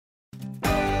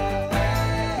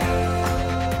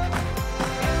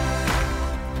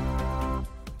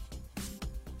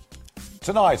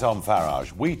Tonight on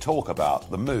Farage, we talk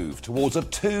about the move towards a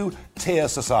two-tier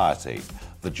society,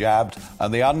 the jabbed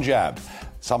and the unjabbed.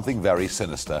 Something very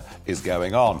sinister is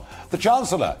going on. The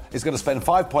Chancellor is going to spend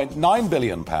 £5.9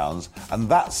 billion, and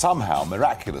that somehow,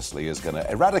 miraculously, is going to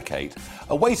eradicate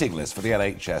a waiting list for the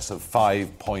NHS of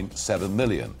 5.7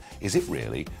 million. Is it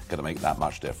really going to make that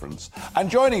much difference? And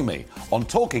joining me on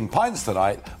Talking Pints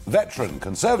tonight, veteran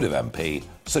Conservative MP,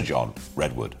 Sir John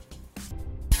Redwood.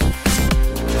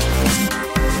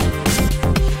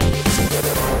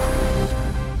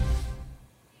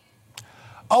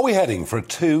 Are we heading for a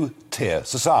two-tier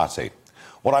society?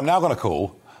 What I'm now going to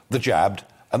call the jabbed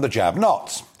and the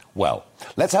jab-nots. Well,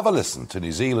 let's have a listen to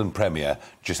New Zealand Premier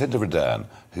Jacinda Ardern,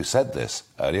 who said this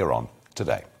earlier on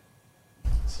today.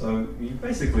 So you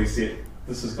basically said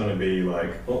this is going to be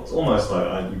like, well, it's almost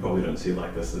like, you probably don't see it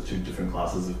like this, the two different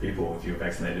classes of people. If you're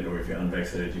vaccinated or if you're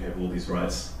unvaccinated, you have all these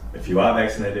rights. If you are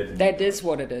vaccinated... That is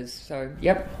what it is. So,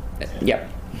 yep.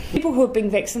 People who have been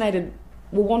vaccinated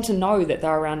will want to know that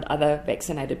they're around other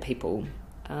vaccinated people.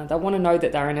 They want to know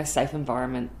that they're in a safe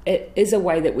environment. It is a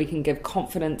way that we can give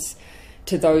confidence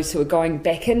to those who are going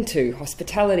back into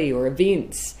hospitality or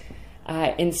events.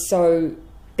 And so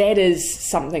that is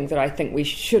something that I think we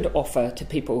should offer to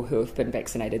people who have been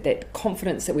vaccinated, that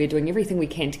confidence that we're doing everything we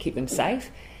can to keep them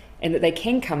safe and that they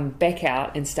can come back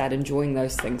out and start enjoying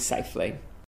those things safely.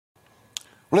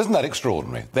 Well, isn't that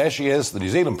extraordinary? There she is, the New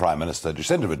Zealand Prime Minister,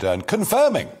 Jacinda Ardern,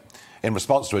 confirming in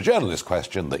response to a journalist's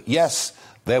question that, yes,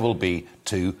 there will be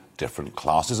two different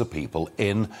classes of people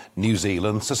in New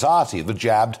Zealand society, the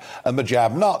jabbed and the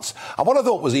jab-nots. And what I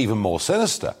thought was even more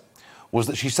sinister was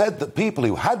that she said that people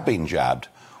who had been jabbed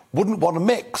wouldn't want to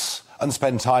mix and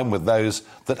spend time with those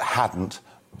that hadn't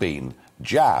been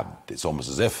jabbed. It's almost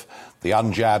as if the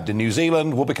unjabbed in New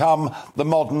Zealand will become the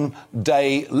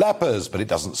modern-day lepers, but it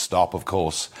doesn't stop, of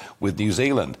course, with New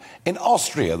Zealand. In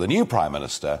Austria, the new Prime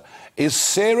Minister is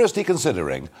seriously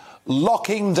considering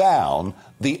locking down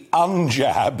the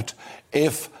unjabbed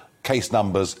if case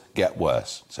numbers get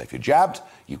worse. So if you're jabbed,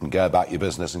 you can go about your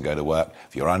business and go to work.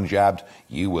 If you're unjabbed,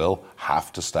 you will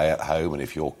have to stay at home. And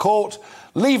if you're caught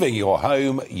leaving your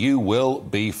home, you will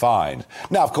be fined.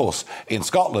 Now, of course, in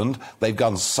Scotland, they've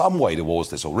gone some way towards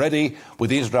this already with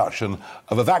the introduction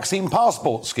of a vaccine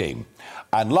passport scheme.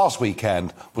 And last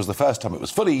weekend was the first time it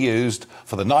was fully used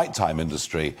for the nighttime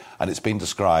industry, and it's been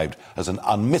described as an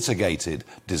unmitigated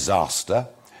disaster,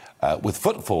 with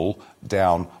footfall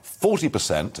down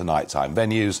 40% to nighttime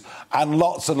venues and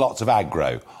lots of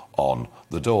aggro on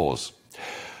the doors.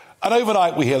 And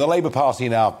overnight we hear the Labour Party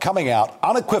now coming out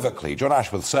unequivocally, John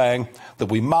Ashworth saying that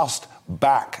we must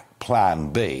back Plan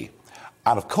B.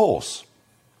 And of course,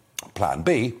 Plan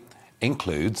B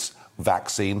includes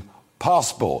vaccine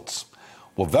passports.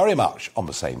 Well, very much on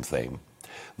the same theme,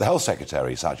 the Health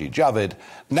Secretary, Sajid Javid,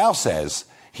 now says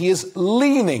he is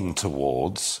leaning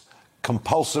towards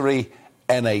compulsory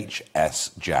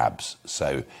NHS jabs.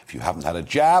 So if you haven't had a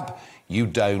jab, you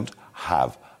don't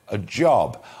have a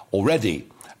job. Already,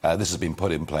 this has been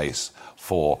put in place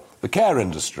for the care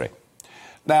industry.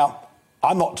 Now,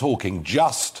 I'm not talking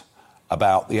just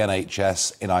about the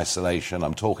NHS in isolation.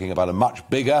 I'm talking about a much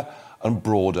bigger and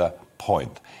broader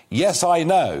point. Yes, I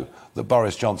know that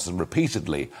Boris Johnson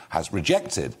repeatedly has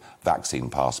rejected vaccine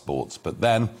passports, but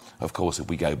then, of course, if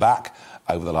we go back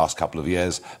over the last couple of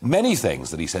years, many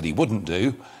things that he said he wouldn't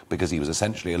do because he was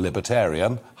essentially a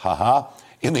libertarian,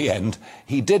 in the end,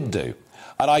 he did do.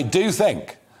 And I do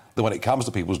think that when it comes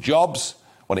to people's jobs,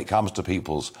 when it comes to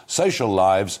people's social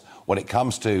lives, when it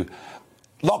comes to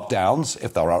lockdowns,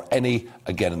 if there are any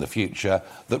again in the future,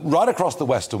 that right across the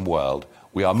Western world,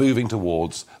 we are moving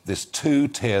towards this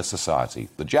two-tier society,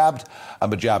 the jabbed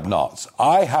and the jab-nots.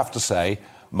 I have to say,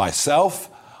 myself,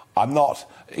 I'm not,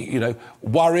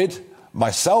 worried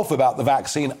myself about the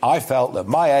vaccine. I felt that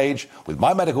my age, with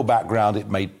my medical background, it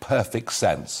made perfect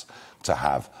sense to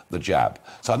have the jab.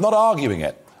 So I'm not arguing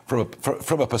it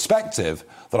from a perspective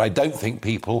that I don't think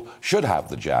people should have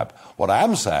the jab. What I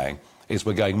am saying is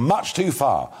we're going much too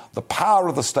far. The power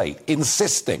of the state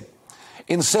insisting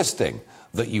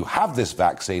that you have this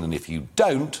vaccine, and if you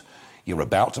don't, you're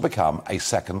about to become a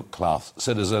second-class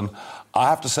citizen. I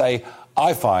have to say,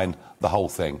 I find the whole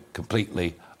thing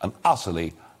completely and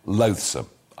utterly loathsome.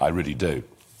 I really do.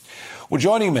 Well,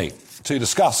 joining me to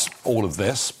discuss all of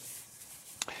this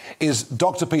is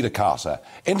Dr. Peter Carter,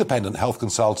 independent health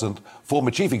consultant,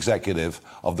 former chief executive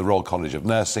of the Royal College of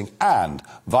Nursing and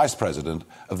vice president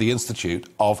of the Institute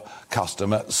of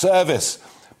Customer Service.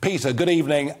 Peter, good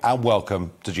evening and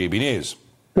welcome to GB News.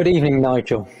 Good evening,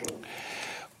 Nigel.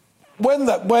 When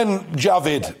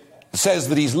Javid says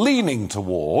that he's leaning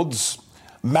towards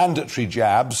mandatory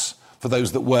jabs for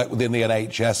those that work within the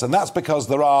NHS, and that's because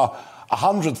there are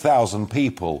 100,000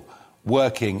 people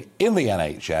working in the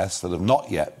NHS that have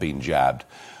not yet been jabbed.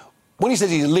 When he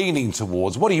says he's leaning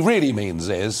towards, what he really means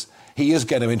is he is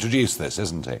going to introduce this,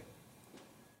 isn't he?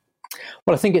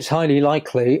 Well, I think it's highly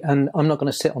likely, and I'm not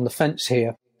going to sit on the fence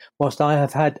here. Whilst I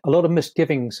have had a lot of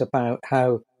misgivings about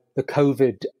how the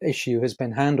COVID issue has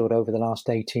been handled over the last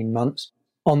 18 months,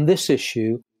 on this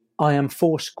issue, I am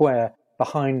foursquare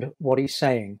behind what he's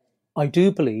saying. I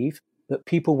do believe that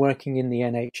people working in the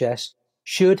NHS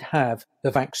should have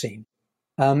the vaccine.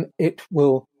 It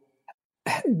will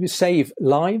save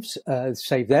lives,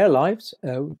 save their lives,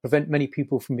 prevent many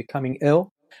people from becoming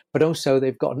ill, but also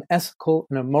they've got an ethical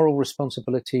and a moral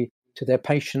responsibility to their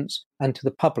patients and to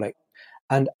the public.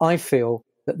 And I feel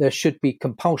that there should be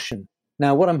compulsion.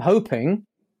 Now, what I'm hoping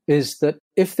is that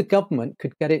if the government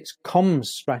could get its comms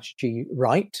strategy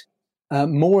right,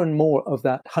 more and more of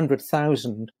that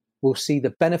 100,000 will see the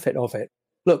benefit of it.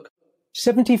 Look,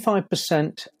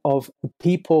 75% of the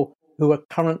people who are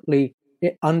currently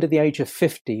under the age of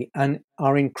 50 and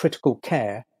are in critical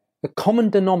care, the common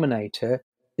denominator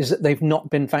is that they've not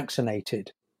been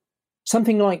vaccinated.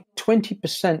 Something like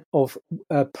 20% of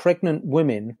pregnant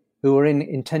women who are in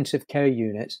intensive care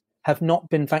units have not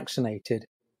been vaccinated.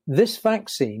 This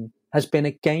vaccine has been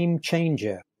a game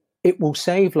changer. It will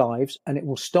save lives and it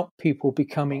will stop people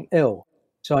becoming ill.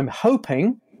 So I'm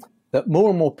hoping that more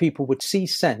and more people would see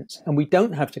sense, and we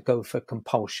don't have to go for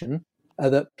compulsion,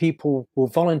 that people will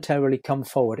voluntarily come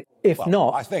forward. If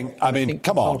not, I think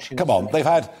come on.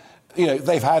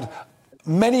 They've had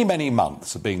many, many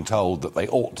months of being told that they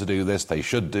ought to do this, they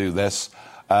should do this.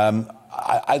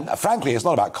 Frankly, it's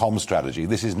not about comm strategy.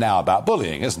 This is now about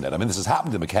bullying, isn't it? I mean, this has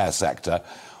happened in the care sector,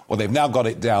 where they've now got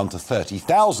it down to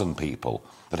 30,000 people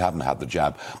that haven't had the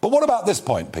jab. But what about this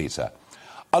point, Peter?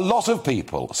 A lot of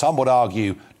people, some would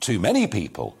argue too many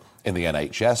people in the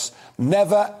NHS,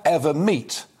 never, ever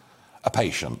meet a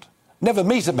patient, never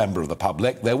meet a member of the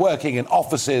public. They're working in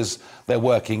offices, they're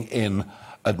working in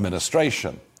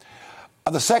administration.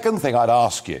 And the second thing I'd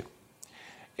ask you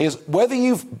is whether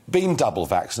you've been double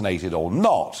vaccinated or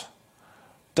not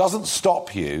doesn't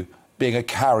stop you being a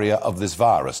carrier of this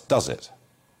virus, does it?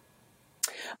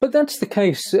 But that's the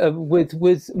case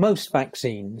with most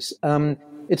vaccines.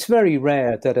 It's very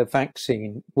rare that a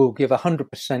vaccine will give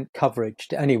 100% coverage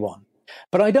to anyone.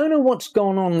 But I don't know what's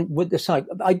gone on with the site.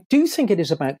 I do think it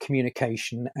is about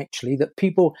communication, actually, that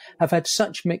people have had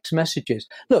such mixed messages.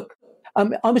 Look,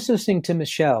 I was listening to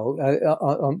Michelle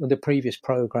on the previous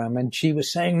program, and she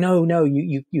was saying, no,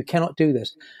 you cannot do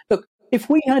this. Look, if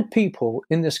we had people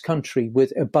in this country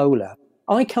with Ebola,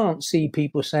 I can't see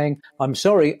people saying, I'm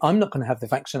sorry, I'm not going to have the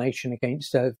vaccination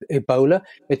against Ebola.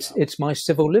 It's my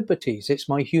civil liberties. It's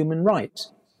my human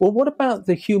rights. Well, what about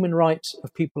the human rights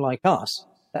of people like us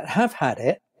that have had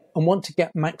it and want to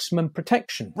get maximum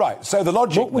protection? Right. So the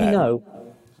logic what we know.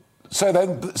 So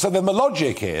then the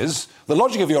logic is, the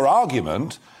logic of your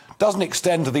argument doesn't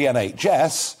extend to the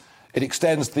NHS, it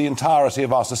extends to the entirety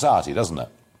of our society, doesn't it?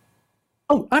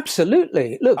 Oh,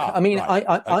 absolutely. Look, I mean, right.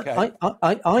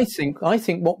 I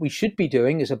think what we should be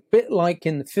doing is a bit like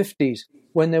in the 50s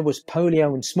when there was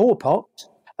polio and smallpox.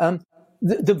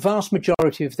 The vast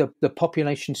majority of the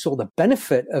population saw the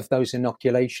benefit of those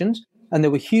inoculations, and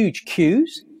there were huge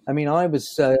queues. I mean, I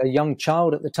was a young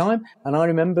child at the time, and I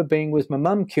remember being with my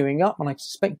mum queuing up, and I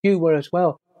suspect you were as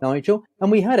well, Nigel,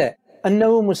 and we had it. And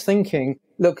no one was thinking,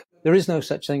 look, there is no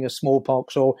such thing as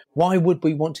smallpox, or why would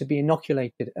we want to be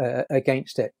inoculated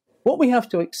against it? What we have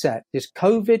to accept is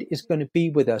COVID is going to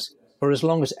be with us for as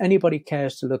long as anybody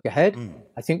cares to look ahead.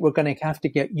 I think we're going to have to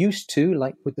get used to,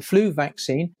 like with the flu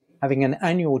vaccine, having an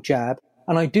annual jab.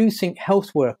 And I do think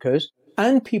health workers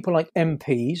and people like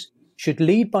MPs should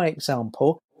lead by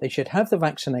example. They should have the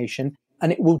vaccination,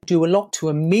 and it will do a lot to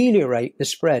ameliorate the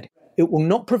spread. It will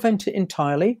not prevent it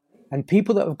entirely, and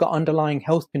people that have got underlying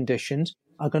health conditions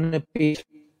are going to be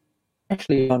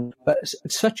actually on, but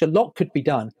such a lot could be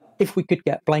done if we could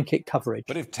get blanket coverage.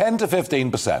 But if 10 to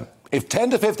 15%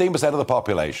 of the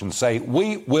population say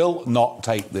we will not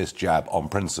take this jab on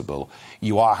principle,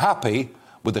 you are happy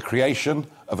with the creation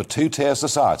of a two-tier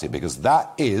society, because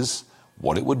that is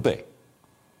what it would be.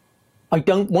 I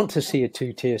don't want to see a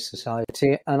two-tier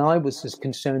society, and I was as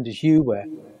concerned as you were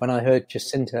when I heard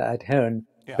Jacinta Ardern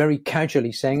very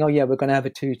casually saying, oh, yeah, we're going to have a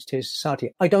two-tier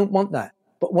society. I don't want that.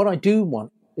 But what I do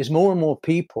want is more and more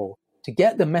people to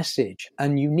get the message,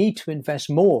 and you need to invest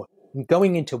more in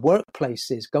going into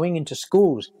workplaces, going into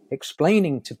schools,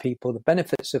 explaining to people the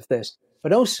benefits of this.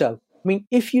 But also, I mean,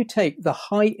 if you take the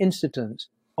high incidence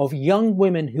of young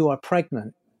women who are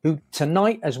pregnant, who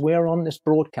tonight, as we're on this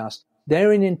broadcast,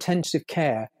 they're in intensive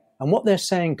care. And what they're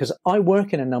saying, because I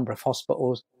work in a number of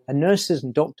hospitals, and nurses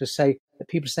and doctors say that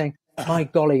people are saying, my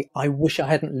golly, I wish I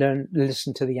hadn't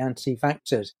listened to the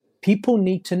anti-vaxxers. People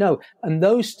need to know. And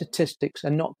those statistics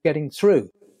are not getting through.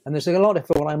 And there's a lot of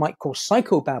what I might call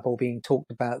psychobabble being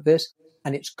talked about this,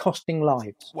 and it's costing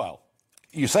lives. Well,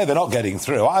 you say they're not getting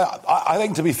through. I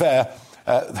think, to be fair,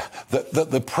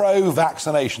 the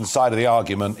pro-vaccination side of the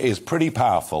argument is pretty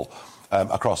powerful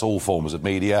across all forms of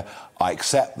media. I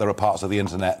accept there are parts of the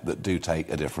internet that do take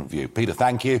a different view. Peter,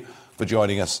 thank you for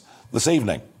joining us this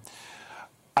evening.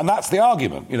 And that's the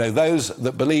argument. You know, those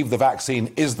that believe the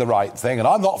vaccine is the right thing, and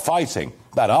I'm not fighting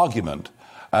that argument,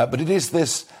 but it is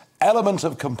this element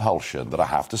of compulsion that I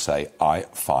have to say I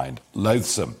find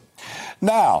loathsome.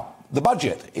 Now, the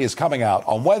budget is coming out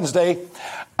on Wednesday,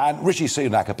 and Rishi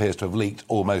Sunak appears to have leaked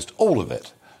almost all of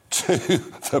it to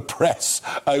the press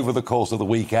over the course of the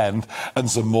weekend, and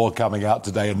some more coming out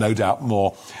today, and no doubt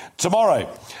more tomorrow.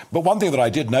 But one thing that I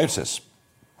did notice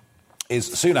is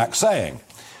Sunak saying,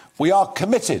 we are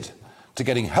committed to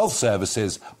getting health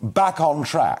services back on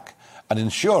track and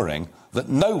ensuring that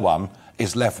no one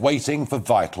is left waiting for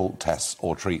vital tests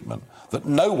or treatment, that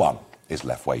no one is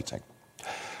left waiting.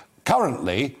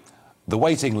 Currently, the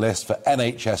waiting list for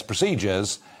NHS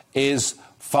procedures is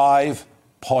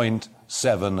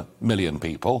 5.7 million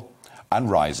people and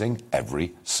rising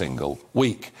every single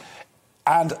week.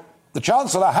 And the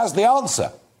Chancellor has the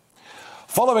answer.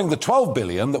 Following the $12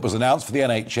 billion that was announced for the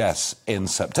NHS in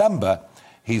September,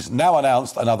 he's now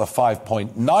announced another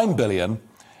 $5.9 billion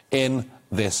in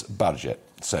this budget.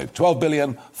 So 12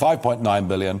 billion, 5.9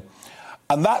 billion,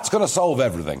 and that's going to solve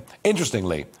everything.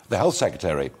 Interestingly, the Health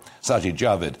Secretary, Sajid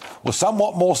Javid, was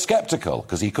somewhat more sceptical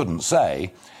because he couldn't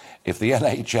say if the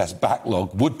NHS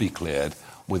backlog would be cleared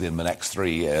within the next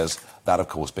 3 years, that, of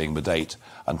course, being the date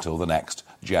until the next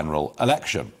general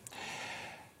election.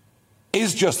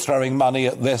 Is just throwing money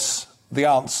at this the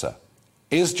answer?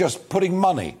 Is just putting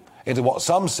money into what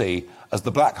some see as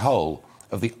the black hole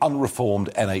of the unreformed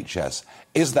NHS?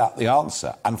 Is that the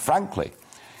answer? And frankly,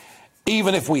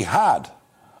 even if we had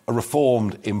a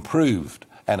reformed, improved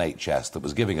NHS that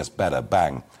was giving us better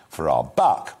bang for our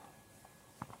buck,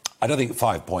 I don't think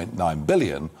 5.9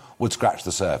 billion would scratch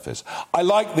the surface. I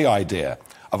like the idea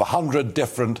of 100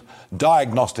 different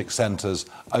diagnostic centres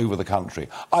over the country.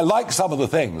 I like some of the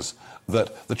things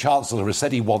that the Chancellor has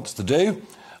said he wants to do,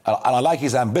 and I like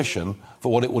his ambition for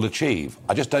what it will achieve.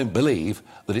 I just don't believe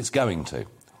that it's going to.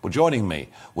 Well, joining me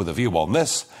with a view on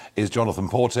this is Jonathan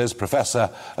Portes, Professor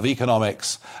of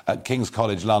Economics at King's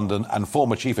College London and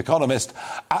former Chief Economist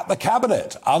at the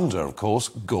Cabinet, under, of course,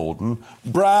 Gordon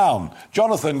Brown.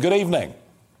 Jonathan, good evening.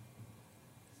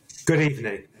 Good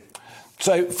evening.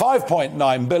 So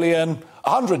 5.9 billion,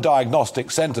 100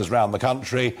 diagnostic centres around the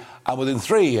country, and within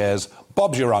 3 years,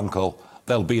 Bob's your uncle,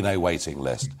 there'll be no waiting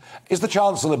list. Is the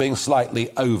Chancellor being slightly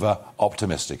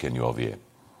over-optimistic in your view?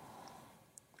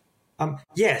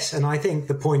 Yes, and I think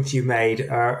the points you made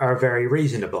are very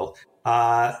reasonable.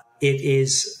 It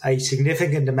is a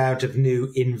significant amount of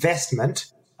new investment,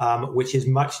 which is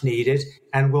much needed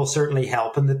and will certainly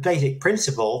help. And the basic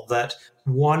principle that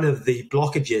one of the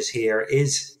blockages here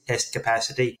is test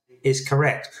capacity is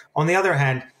correct. On the other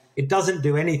hand, it doesn't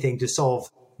do anything to solve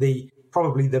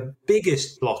probably the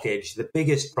biggest blockage, the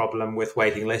biggest problem with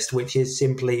waiting lists, which is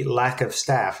simply lack of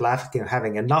staff, lack of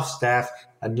having enough staff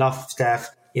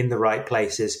in the right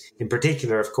places. In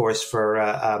particular, of course, for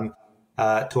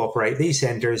to operate these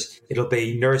centres, it'll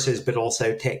be nurses, but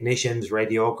also technicians,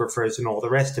 radiographers, and all the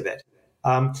rest of it.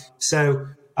 And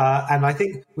I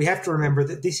think we have to remember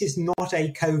that this is not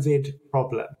a COVID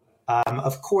problem.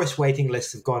 Of course, waiting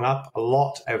lists have gone up a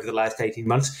lot over the last 18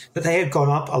 months, but they have gone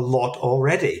up a lot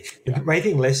already. Yeah. The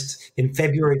waiting lists in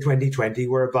February 2020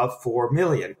 were above 4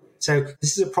 million. So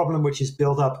this is a problem which is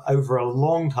built up over a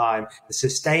long time, a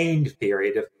sustained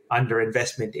period of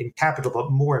underinvestment in capital,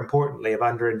 but more importantly, of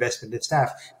underinvestment in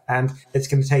staff. And it's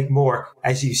going to take more,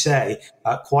 as you say,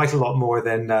 quite a lot more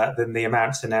than the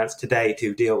amounts announced today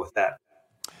to deal with that.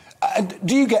 And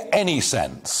do you get any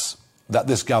sense that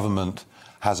this government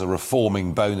has a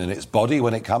reforming bone in its body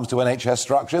when it comes to NHS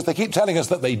structures? They keep telling us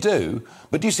that they do,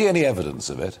 but do you see any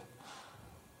evidence of it?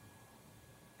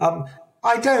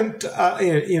 I don't,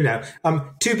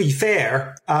 to be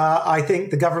fair, I think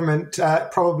the government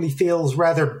probably feels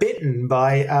rather bitten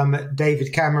by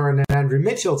David Cameron and Andrew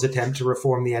Mitchell's attempt to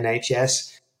reform the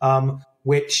NHS,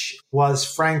 which was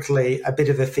frankly a bit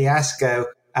of a fiasco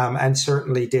and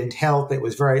certainly didn't help. It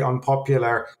was very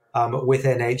unpopular with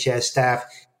NHS staff.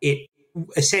 It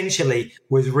essentially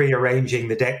was rearranging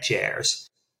the deck chairs.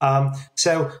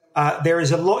 So there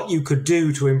is a lot you could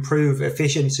do to improve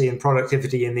efficiency and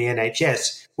productivity in the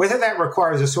NHS. Whether that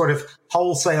requires a sort of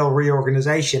wholesale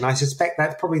reorganization, I suspect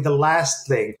that's probably the last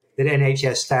thing that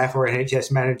NHS staff or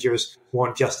NHS managers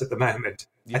want just at the moment.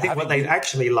 I think what they'd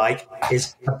actually like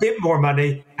is a bit more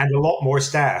money and a lot more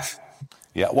staff.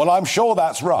 Yeah, well, I'm sure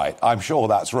that's right.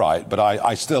 But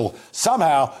I still,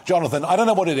 somehow, Jonathan, I don't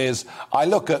know what it is. I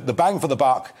look at the bang for the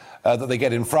buck that they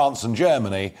get in France and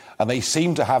Germany, and they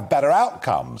seem to have better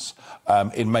outcomes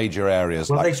in major areas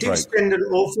well, like they do spend an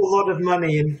awful lot of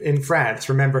money in France,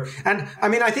 remember. And, I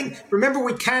mean, I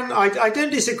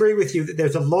don't disagree with you that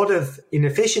there's a lot of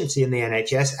inefficiency in the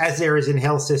NHS, as there is in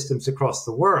health systems across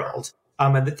the world.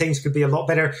 And that things could be a lot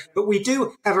better. But we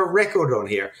do have a record on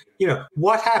here. You know,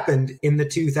 what happened in the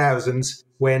 2000s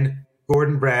when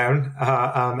Gordon Brown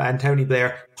and Tony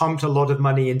Blair pumped a lot of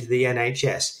money into the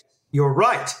NHS? You're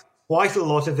right. Quite a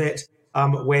lot of it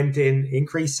went in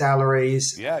increased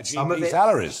salaries. Yeah, some of it,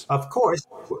 salaries. Of course.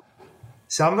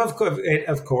 Some of it,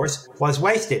 of course, was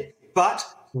wasted. But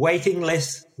waiting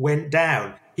lists went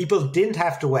down. People didn't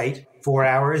have to wait 4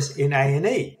 hours in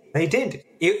A&E. They didn't.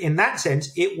 In that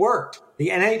sense, it worked. The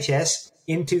NHS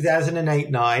in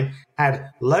 2008-9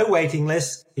 had low waiting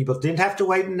lists. People didn't have to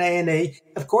wait in A&E.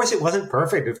 Of course, it wasn't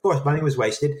perfect. Of course, money was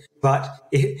wasted. But,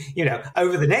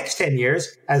 over the next 10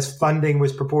 years, as funding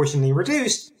was proportionally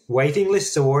reduced, waiting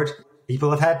lists soared.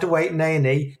 People have had to wait in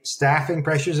A&E. Staffing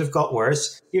pressures have got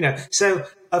worse. So,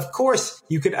 of course,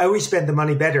 you can always spend the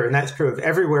money better. And that's true of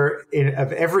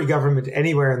every government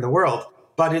anywhere in the world.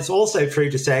 But it's also true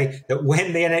to say that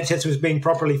when the NHS was being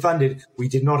properly funded, we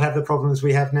did not have the problems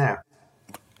we have now.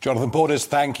 Jonathan Portes,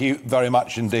 thank you very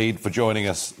much indeed for joining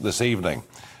us this evening.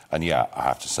 And yeah, I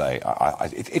have to say,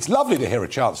 it's lovely to hear a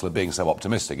Chancellor being so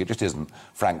optimistic. It just isn't,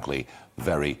 frankly,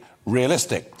 very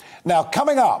realistic. Now,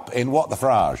 coming up in What the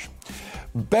Farage,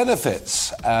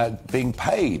 benefits being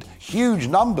paid, huge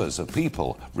numbers of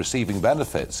people receiving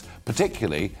benefits,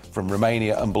 particularly from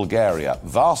Romania and Bulgaria,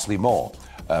 vastly more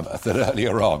than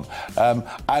earlier on.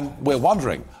 And we're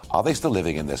wondering, are they still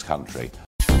living in this country?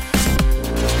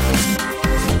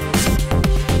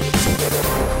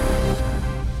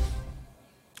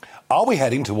 Are we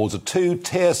heading towards a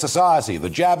two-tier society, the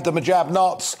jabbed and the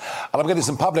jab-nots? And I'm getting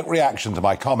some public reaction to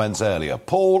my comments earlier.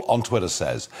 Paul on Twitter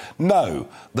says, no,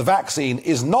 the vaccine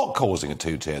is not causing a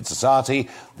two-tiered society.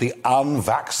 The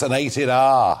unvaccinated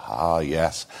are. Ah,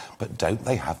 yes. But don't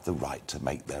they have the right to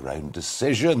make their own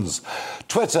decisions?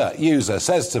 Twitter user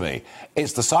says to me,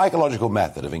 it's the psychological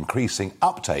method of increasing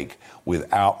uptake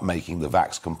without making the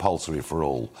vax compulsory for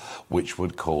all, which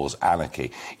would cause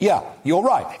anarchy. Yeah, you're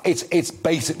right. It's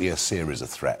basically a series of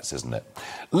threats, isn't it?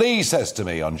 Lee says to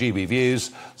me on GB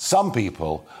Views, some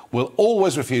people will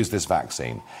always refuse this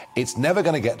vaccine. It's never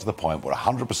going to get to the point where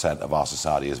 100% of our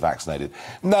society is vaccinated.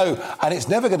 No, and it's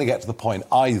never going to get to the point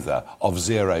either of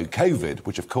zero COVID,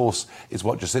 which, of course, is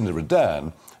what Jacinda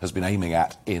Ardern has been aiming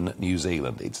at in New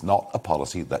Zealand. It's not a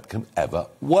policy that can ever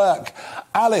work.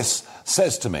 Alice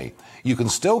says to me, you can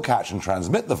still catch and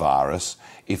transmit the virus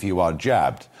if you are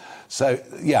jabbed. So,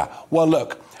 yeah, well,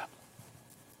 look,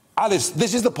 Alice,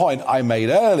 this is the point I made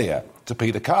earlier to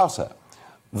Peter Carter,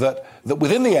 that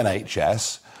within the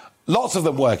NHS, lots of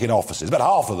them work in offices, about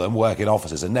half of them work in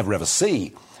offices and never ever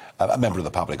see a member of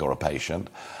the public or a patient.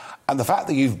 And the fact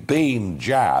that you've been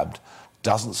jabbed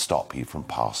doesn't stop you from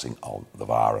passing on the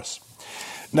virus.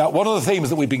 Now, one of the themes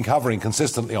that we've been covering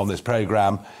consistently on this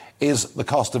programme is the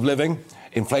cost of living,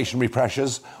 inflationary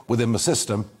pressures within the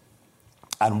system.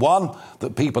 And one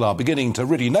that people are beginning to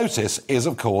really notice is,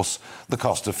 of course, the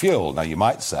cost of fuel. Now, you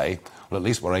might say, well, at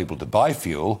least we're able to buy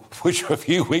fuel, which a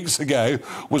few weeks ago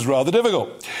was rather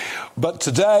difficult. But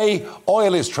today,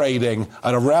 oil is trading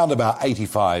at around about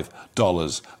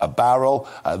 $85 a barrel.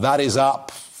 That is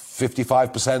up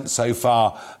 55% so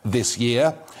far this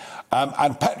year.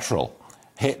 And petrol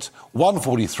hit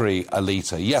 $1.43 a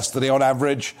litre yesterday on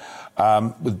average,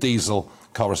 with diesel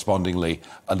correspondingly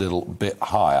a little bit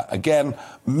higher. Again,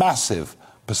 massive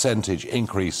percentage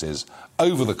increases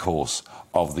over the course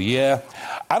of the year.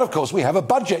 And, of course, we have a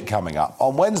budget coming up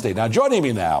on Wednesday. Now, joining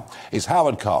me now is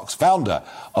Howard Cox, founder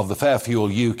of the Fair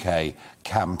Fuel UK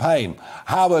campaign.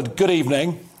 Howard, good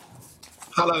evening.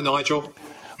 Hello, Nigel.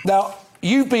 Now,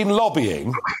 you've been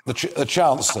lobbying the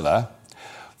Chancellor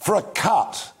for a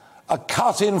cut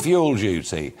in fuel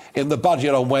duty in the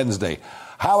budget on Wednesday.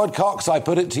 Howard Cox, I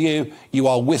put it to you, you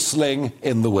are whistling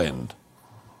in the wind.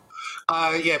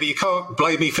 Yeah, but you can't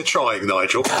blame me for trying,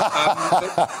 Nigel.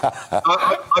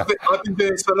 I've been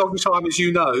doing this for a long time, as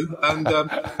you know, and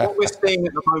what we're seeing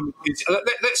at the moment is,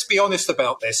 let's be honest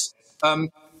about this,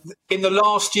 in the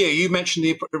last year, you mentioned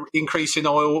the increase in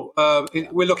oil.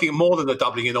 We're looking at more than a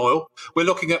doubling in oil. We're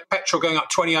looking at petrol going up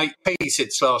 28p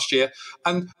since last year.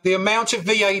 And the amount of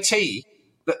VAT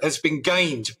that has been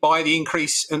gained by the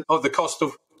increase of the cost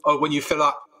of when you fill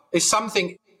up is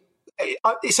something.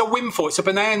 It's a windfall. It's a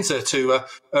bonanza to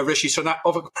Rishi Sunak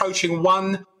of approaching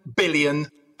 £1 billion.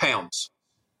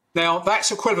 Now,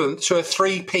 that's equivalent to a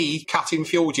 3p cut in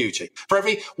fuel duty. For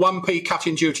every 1p cut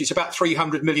in duty, it's about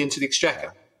 300 million to the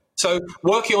Exchequer. So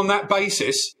working on that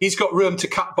basis, he's got room to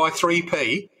cut by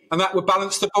 3p, and that would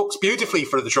balance the books beautifully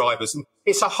for the drivers. And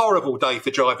it's a horrible day for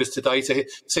drivers today to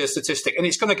see a statistic, and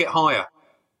it's going to get higher.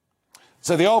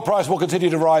 So the oil price will continue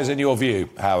to rise in your view,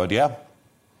 Howard, yeah?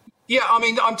 Yeah, I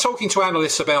mean, I'm talking to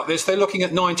analysts about this. They're looking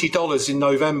at $90 in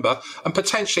November and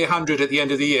potentially $100 at the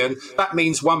end of the year. And that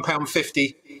means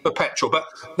 £1.50 for petrol. But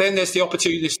then there's the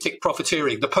opportunistic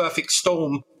profiteering, the perfect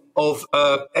storm of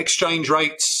exchange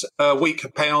rates, weaker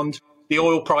pound, the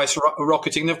oil price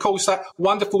rocketing. And, of course, that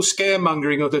wonderful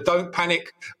scaremongering of the don't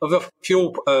panic of the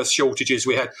fuel shortages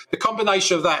we had. The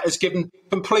combination of that has given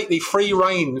completely free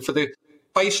rein for the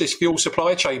baseless fuel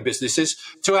supply chain businesses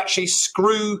to actually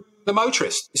screw the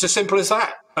motorist. It's as simple as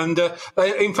that. And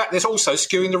in fact, there's also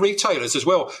skewing the retailers as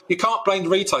well. You can't blame the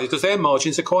retailers because their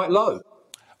margins are quite low.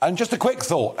 And just a quick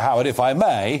thought, Howard, if I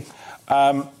may.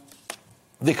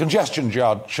 The congestion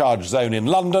charge zone in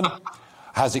London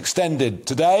has extended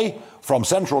today from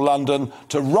central London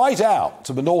to right out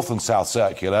to the North and South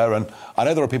Circular. And I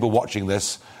know there are people watching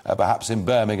this, perhaps in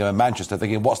Birmingham and Manchester,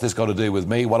 thinking, what's this got to do with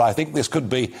me? Well, I think this could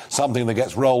be something that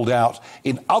gets rolled out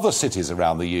in other cities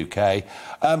around the UK.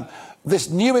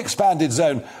 This new expanded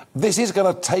zone, this is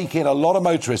going to take in a lot of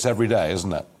motorists every day,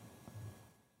 isn't it?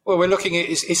 Well, we're looking at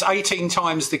it's 18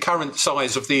 times the current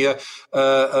size of the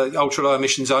ultra-low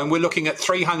emission zone. We're looking at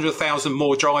 300,000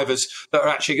 more drivers that are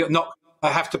actually not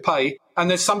have to pay,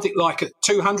 and there's something like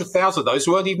 200,000 of those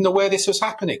who weren't even aware this was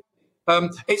happening.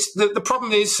 It's the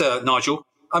problem is, Nigel.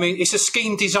 I mean, it's a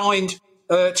scheme designed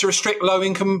to restrict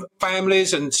low-income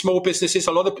families and small businesses.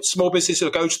 A lot of small businesses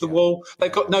will go to the wall.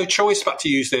 They've got no choice but to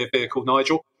use their vehicle,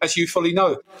 Nigel, as you fully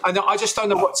know. And I just don't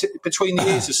know what's between the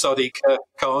ears of Sadiq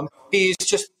Khan. He is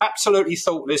just absolutely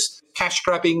thoughtless,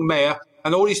 cash-grabbing mayor,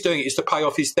 and all he's doing is to pay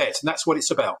off his debt, and that's what it's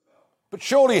about. But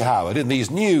surely, Howard, in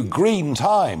these new green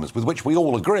times with which we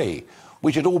all agree,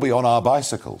 we should all be on our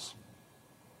bicycles.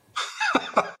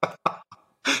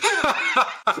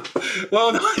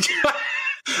 Well,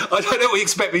 I don't know what you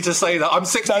expect me to say that. I'm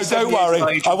 67 No, don't worry.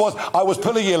 Years old. I was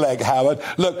pulling your leg, Howard.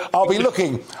 Look, I'll be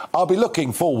looking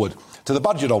forward to the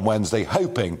budget on Wednesday,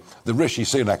 hoping that Rishi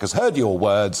Sunak has heard your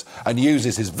words and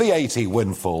uses his VAT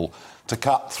windfall to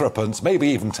cut threepence, maybe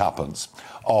even tuppence,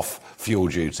 off fuel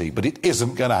duty. But it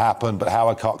isn't going to happen. But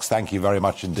Howard Cox, thank you very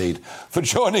much indeed for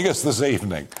joining us this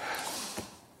evening.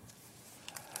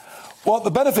 Well, the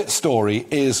benefit story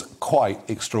is quite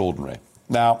extraordinary.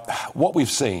 Now, what we've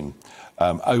seen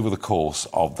over the course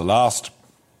of the last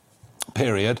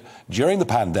period during the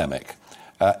pandemic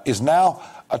is now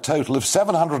a total of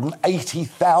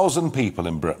 780,000 people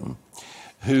in Britain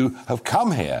who have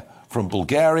come here from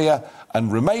Bulgaria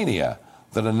and Romania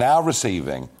that are now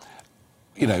receiving,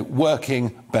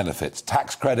 working benefits,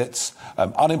 tax credits,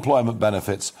 unemployment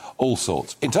benefits, all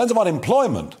sorts. In terms of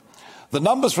unemployment, the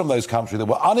numbers from those countries that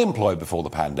were unemployed before the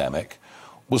pandemic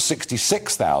was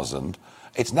 66,000.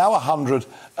 It's now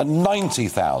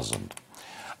 190,000.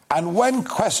 And when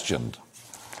questioned,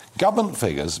 government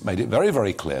figures made it very,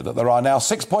 very clear that there are now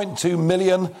 6.2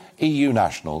 million EU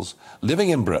nationals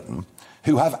living in Britain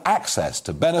who have access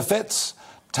to benefits,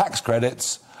 tax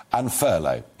credits and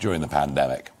furlough during the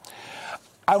pandemic.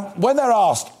 And when they're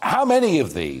asked how many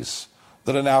of these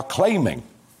that are now claiming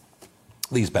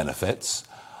these benefits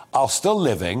are still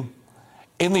living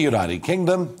in the United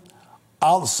Kingdom,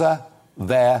 answer,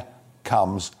 there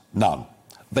comes none.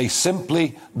 They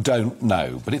simply don't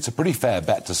know. But it's a pretty fair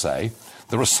bet to say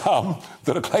there are some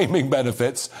that are claiming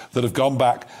benefits that have gone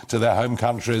back to their home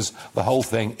countries. The whole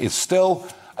thing is still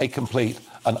a complete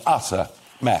and utter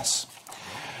mess.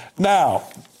 Now,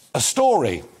 a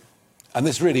story, and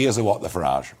this really is a what the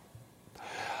Farage.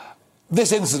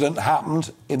 This incident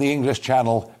happened in the English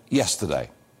Channel yesterday.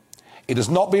 It has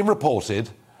not been reported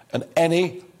on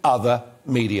any other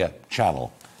media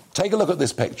channel. Take a look at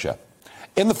this picture.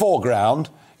 In the foreground,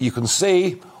 you can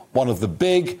see one of the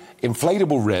big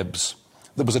inflatable ribs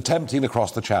that was attempting to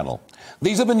cross the channel.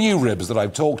 These are the new ribs that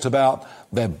I've talked about.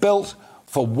 They're built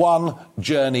for one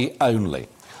journey only.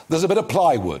 There's a bit of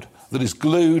plywood that is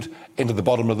glued into the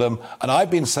bottom of them, and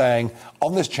I've been saying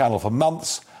on this channel for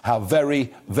months how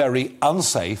very, very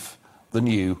unsafe the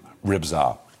new ribs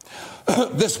are.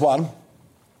 This one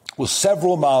was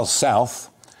several miles south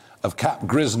of Cap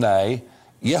Grisnez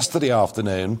yesterday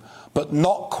afternoon, but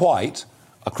not quite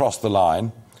across the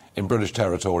line in British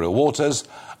territorial waters.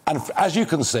 And as you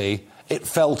can see, it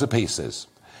fell to pieces.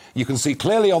 You can see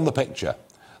clearly on the picture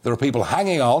there are people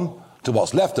hanging on to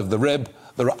what's left of the rib.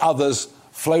 There are others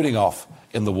floating off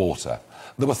in the water.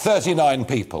 There were 39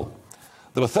 people.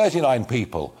 There were 39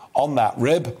 people on that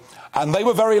rib, and they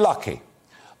were very lucky.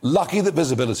 Lucky that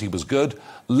visibility was good.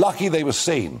 Lucky they were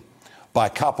seen by a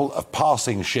couple of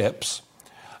passing ships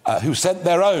who sent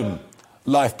their own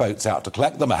lifeboats out to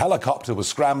collect them. A helicopter was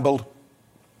scrambled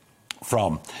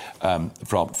from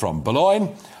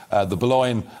Boulogne. The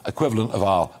Boulogne equivalent of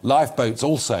our lifeboats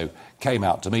also came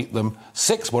out to meet them.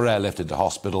 6 were airlifted to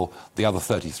hospital, the other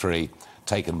 33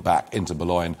 taken back into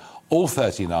Boulogne. All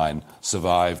 39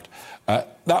 survived.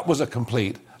 That was a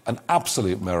complete and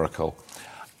absolute miracle.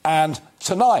 And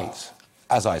tonight,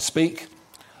 as I speak,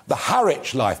 the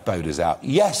Harwich lifeboat is out.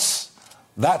 Yes,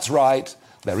 that's right.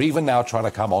 They're even now trying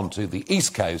to come onto the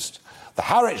east coast. The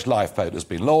Harwich lifeboat has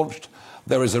been launched.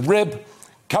 There is a rib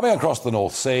coming across the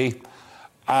North Sea,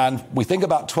 and we think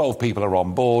about 12 people are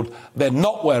on board. They're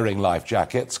not wearing life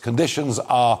jackets. Conditions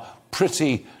are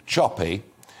pretty choppy.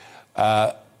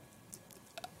 There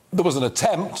was an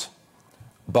attempt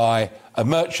by a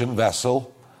merchant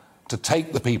vessel to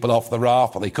take the people off the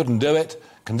raft, but they couldn't do it.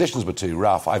 Conditions were too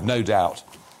rough. I've no doubt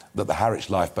that the Harwich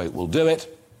lifeboat will do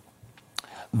it.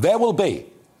 There will be,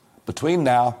 between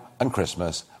now and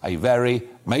Christmas, a very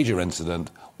major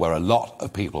incident where a lot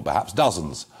of people, perhaps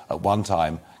dozens at one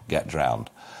time, get drowned.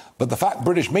 But the fact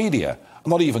British media are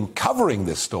not even covering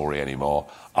this story anymore,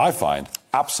 I find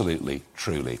absolutely,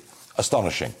 truly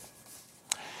astonishing.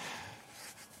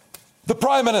 The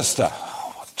Prime Minister,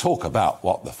 talk about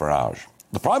what the Farage.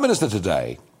 The Prime Minister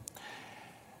today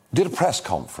did a press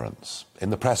conference in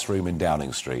the press room in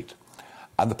Downing Street,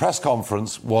 and the press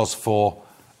conference was for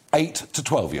 8 to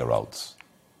 12-year-olds.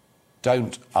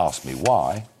 Don't ask me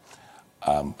why.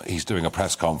 He's doing a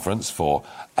press conference for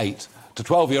 8 to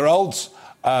 12-year-olds,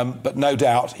 but no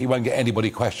doubt he won't get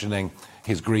anybody questioning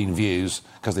his green views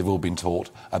because they've all been taught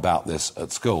about this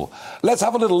at school. Let's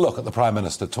have a little look at the Prime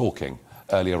Minister talking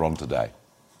earlier on today.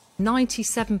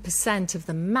 97% of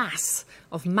the mass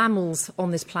of mammals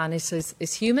on this planet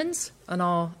is humans, and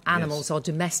our animals, yes, our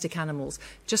domestic animals.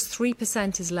 Just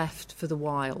 3% is left for the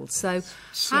wild. So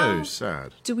how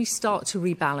sad. Do we start to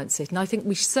rebalance it? And I think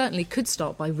we certainly could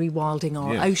start by rewilding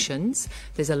our oceans.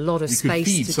 There's a lot of space to do that. We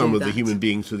could feed some of the human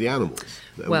beings to the animals.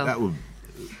 That would,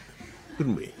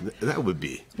 couldn't we? That would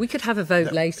be. We could have a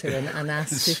vote later and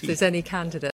ask if there's any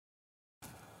candidate.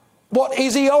 What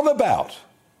is he on about?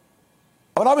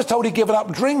 I mean, I was told he'd given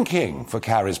up drinking for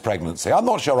Carrie's pregnancy. I'm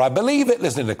not sure I believe it,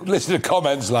 listening to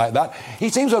comments like that. He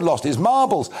seems to have lost his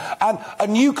marbles. And a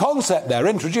new concept there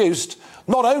introduced.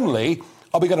 Not only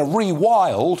are we going to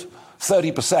rewild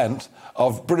 30%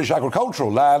 of British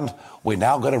agricultural land, we're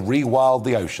now going to rewild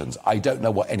the oceans. I don't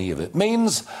know what any of it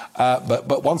means,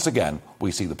 but once again,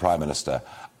 we see the Prime Minister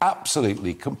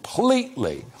absolutely,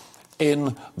 completely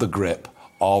in the grip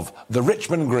of the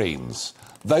Richmond Greens,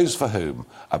 those for whom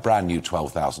a brand new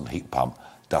 12,000 heat pump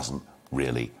doesn't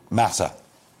really matter.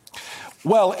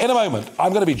 Well, in a moment,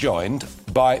 I'm going to be joined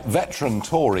by veteran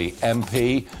Tory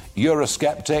MP,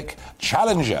 Eurosceptic,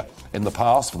 challenger in the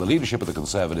past for the leadership of the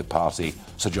Conservative Party,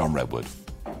 Sir John Redwood.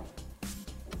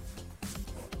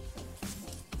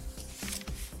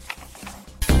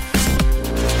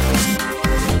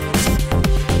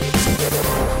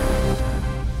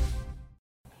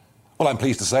 Well, I'm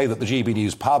pleased to say that the GB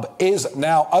News pub is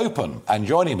now open, and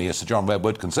joining me is Sir John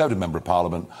Redwood, Conservative Member of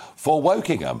Parliament for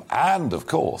Wokingham, and, of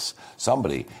course,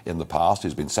 somebody in the past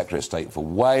who's been Secretary of State for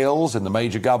Wales in the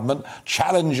major government,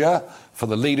 challenger for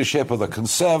the leadership of the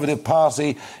Conservative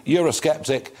Party,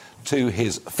 Eurosceptic to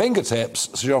his fingertips.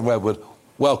 Sir John Redwood,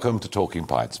 welcome to Talking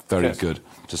Pints. Very good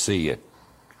to see you.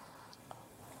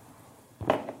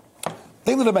 The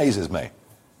thing that amazes me,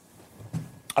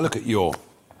 I look at your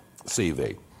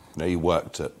CV. You know, you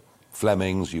worked at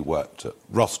Flemings, you worked at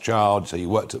Rothschild, so you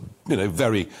worked at,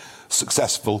 very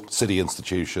successful city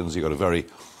institutions. You've got a very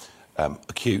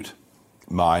acute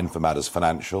mind for matters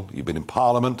financial. You've been in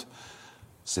Parliament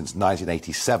since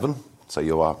 1987, so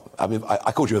you are...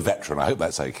 I called you a veteran. I hope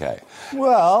that's OK.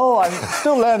 Well, I'm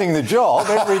still learning the job.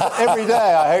 Every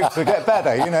day I hope to get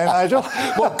better, Nigel.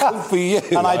 Well, good for you.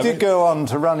 And I did go on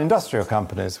to run industrial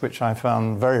companies, which I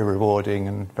found very rewarding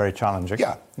and very challenging.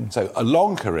 Yeah. So a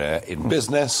long career in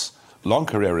business, long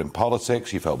career in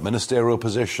politics. You've held ministerial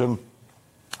position.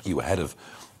 You were head of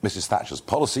Mrs Thatcher's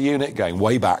policy unit, going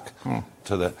way back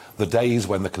to the days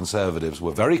when the Conservatives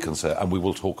were very conservative, and we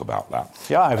will talk about that.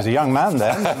 Yeah, I was a young man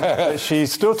then. But she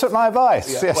still took my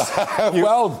advice. Yeah. Yes.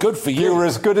 Well, good for you. You were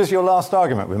as good as your last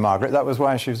argument with Margaret. That was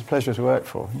why she was a pleasure to work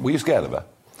for. Were you scared of her?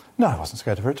 No, I wasn't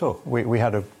scared of her at all. We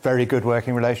had a very good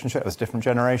working relationship. It was a different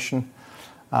generation.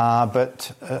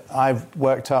 But I've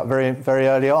worked out very, very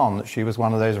early on that she was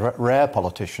one of those rare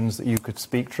politicians that you could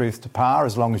speak truth to power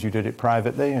as long as you did it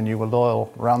privately and you were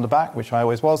loyal around the back, which I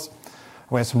always was.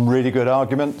 We had some really good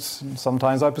arguments, and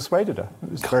sometimes I persuaded her.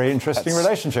 It was a very interesting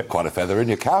relationship. Quite a feather in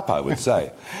your cap, I would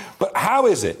say. But how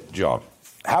is it, John,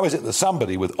 how is it that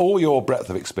somebody with all your breadth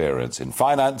of experience in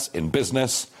finance, in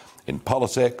business, in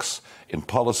politics, in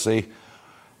policy,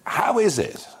 how is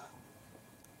it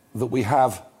that we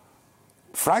have...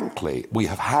 Frankly, we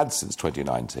have had since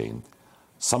 2019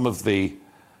 some of the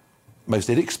most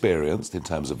inexperienced in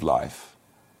terms of life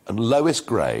and lowest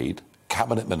grade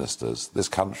cabinet ministers this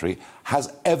country has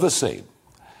ever seen,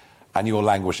 and you're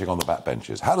languishing on the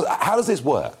backbenches. How does this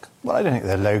work? Well, I don't think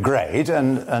they're low grade,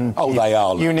 and they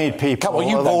are. You need people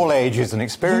of all ages and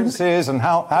experiences, and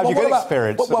how do you get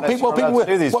experience? People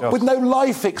with no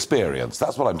life experience.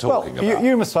 That's what I'm talking about.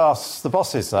 You must ask the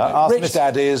bosses that. Ask Rich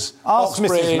daddies. Ask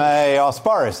Mrs May. Ask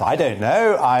Boris. I don't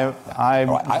know.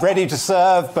 I'm ready to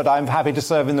serve, but I'm happy to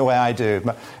serve in the way I do.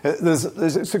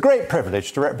 It's a great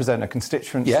privilege to represent a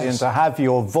constituency and to have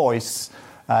your voice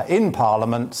in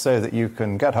Parliament so that you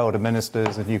can get hold of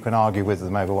ministers and you can argue with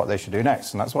them over what they should do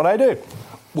next. And that's what I do.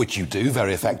 Which you do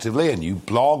very effectively, and you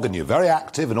blog and you're very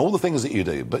active and all the things that you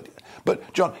do.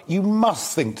 But John, you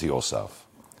must think to yourself,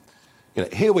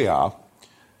 here we are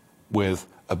with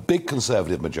a big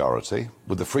Conservative majority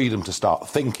with the freedom to start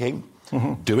thinking,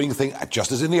 doing things,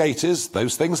 just as in the 80s,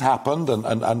 those things happened.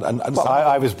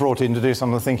 I was brought in to do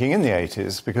some of the thinking in the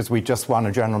 80s because we just won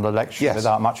a general election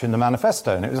without much in the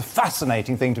manifesto, and it was a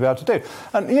fascinating thing to be able to do.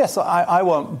 And yes, I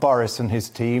want Boris and his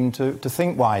team to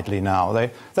think widely now.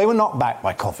 They were not backed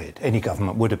by COVID. Any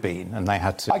government would have been, and they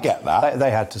had to... I get that.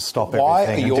 They had to stop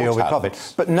everything and deal with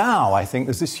COVID. But now I think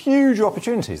there's this huge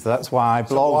opportunity. So that's why I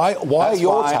blog. So why are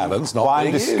your talents not why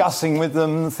being I'm discussing with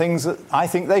them things that I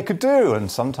think they could do,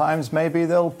 and sometimes maybe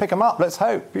they'll pick them up. Let's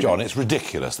hope. John, it's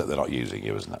ridiculous that they're not using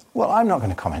you, isn't it? Well, I'm not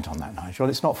going to comment on that, Nigel.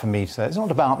 It's not for me to say. It's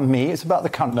not about me. It's about the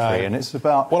country, and it's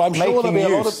about making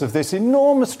use of this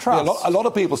enormous trust. Yeah, a lot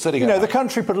of people sitting... the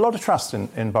country put a lot of trust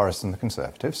in Boris and the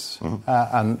Conservatives,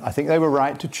 and I think they were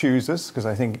right to choose us, because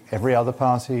I think every other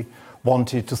party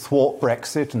wanted to thwart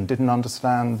Brexit and didn't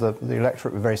understand the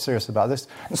electorate were very serious about this,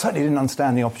 and certainly didn't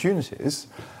understand the opportunities.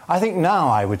 I think now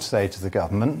I would say to the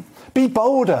government, be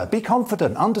bolder, be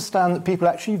confident, understand that people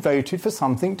actually voted for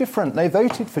something different. They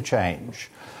voted for change.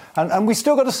 And we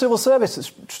still got a civil service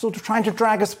that's sort of trying to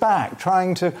drag us back,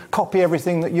 trying to copy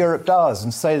everything that Europe does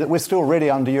and say that we're still really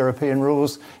under European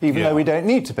rules, even though we don't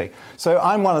need to be. So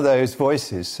I'm one of those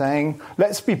voices saying,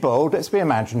 let's be bold, let's be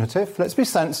imaginative, let's be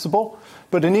sensible,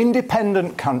 but an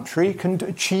independent country can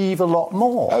achieve a lot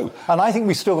more. And I think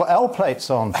we've still got L plates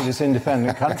on for this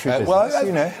independent country business,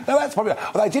 No, that's probably...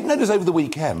 But I did notice over the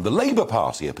weekend, the Labour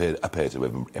Party appear to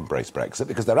have embraced Brexit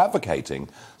because they're advocating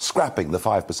scrapping the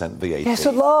 5% VAT. Yes,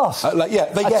 at last.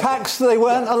 A tax they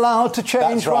weren't allowed to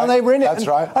change while they were in it. That's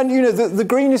right. And, the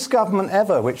greenest government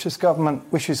ever, which this government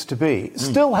wishes to be,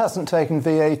 still hasn't taken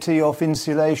VAT off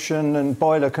insulation and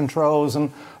boiler controls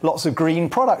and lots of green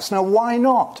products. Now, why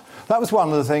not? That was one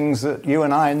of the things that you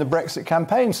and I in the Brexit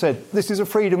campaign said, this is a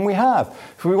freedom we have.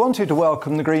 If we wanted to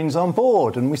welcome the Greens on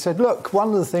board, and we said, look, one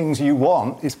of the things you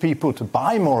want is people to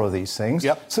buy more of these things,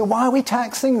 so why are we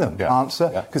taxing them? Answer,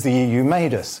 because the EU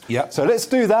made us. So let's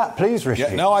do that, please,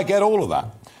 Rishi. No, I get all of that.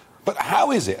 But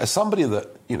how is it, as somebody that,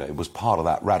 was part of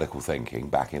that radical thinking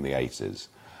back in the 80s,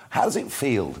 how does it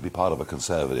feel to be part of a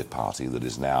Conservative party that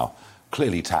is now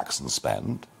clearly tax and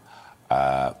spend,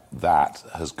 that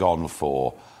has gone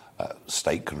for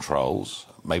state controls,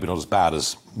 maybe not as bad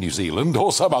as New Zealand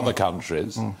or some other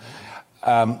countries,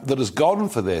 that has gone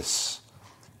for this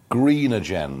green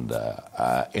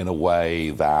agenda in a way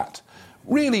that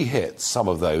really hits some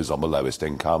of those on the lowest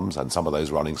incomes and some of those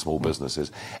running small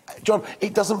businesses. John,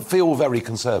 it doesn't feel very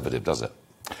Conservative, does it?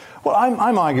 Well,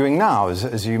 I'm arguing now,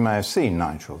 as you may have seen,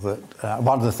 Nigel, that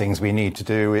one of the things we need to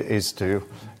do is to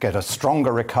get a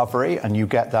stronger recovery, and you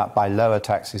get that by lower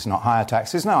taxes, not higher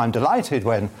taxes. Now, I'm delighted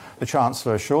when the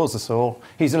Chancellor assures us all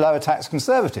he's a lower tax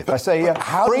Conservative. I say,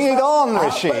 bring it on,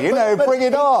 Rishi, bring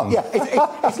it on.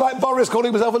 It's like Boris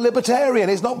calling himself a libertarian.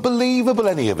 It's not believable,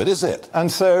 any of it, is it?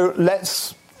 And so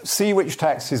let's see which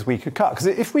taxes we could cut. Because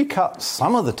if we cut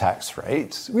some of the tax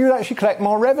rates, we would actually collect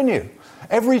more revenue.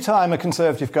 Every time a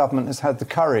Conservative government has had the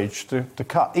courage to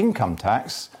cut income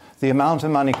tax, the amount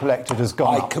of money collected has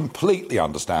gone up. I completely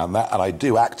understand that, and I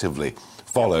do actively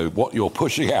follow what you're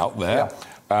pushing out there,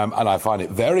 and I find it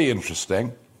very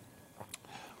interesting.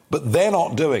 But they're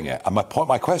not doing it. And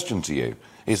my question to you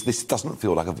is, this doesn't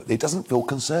feel it doesn't feel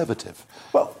Conservative.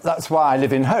 Well, that's why I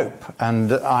live in hope,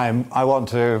 and I want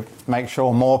to make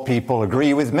sure more people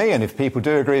agree with me, and if people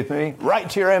do agree with me,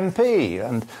 write to your MP.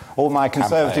 And all my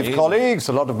Conservative colleagues,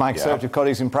 a lot of my Conservative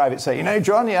colleagues in private say,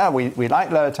 John, we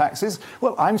like lower taxes.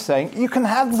 Well, I'm saying you can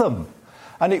have them,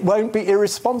 and it won't be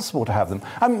irresponsible to have them.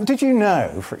 Did you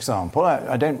know, for example,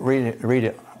 I don't read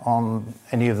it on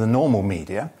any of the normal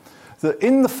media, that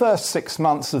in the first 6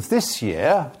 months of this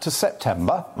year to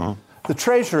September, the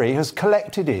Treasury has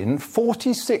collected in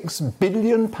 £46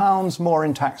 billion more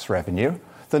in tax revenue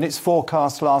than its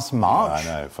forecast last March.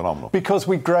 I know, phenomenal. Because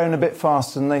we've grown a bit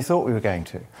faster than they thought we were going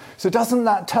to. So doesn't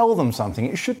that tell them something?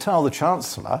 It should tell the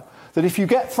Chancellor that if you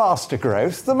get faster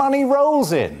growth, the money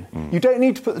rolls in. You don't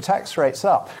need to put the tax rates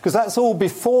up, because that's all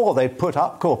before they put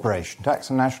up corporation tax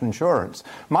and national insurance.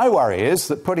 My worry is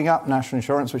that putting up national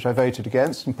insurance, which I voted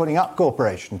against, and putting up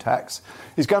corporation tax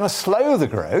is going to slow the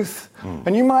growth,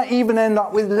 and you might even end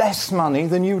up with less money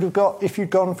than you would have got if you'd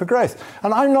gone for growth.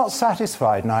 And I'm not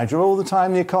satisfied, Nigel. All the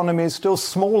time the economy is still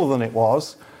smaller than it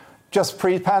was just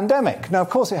pre-pandemic. Now, of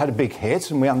course, it had a big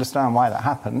hit, and we understand why that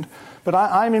happened. But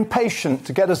I'm impatient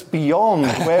to get us beyond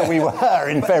where we were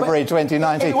in February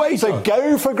 2019. Anyway, so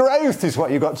go for growth is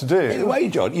what you've got to do. Anyway,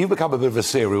 John, you've become a bit of a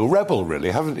serial rebel, really,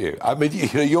 haven't you? I mean,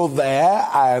 you're there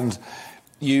and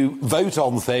you vote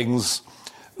on things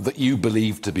that you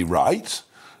believe to be right.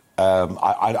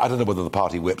 I don't know whether the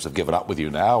party whips have given up with you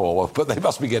now, but they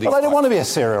must be getting... Well, I don't want to be a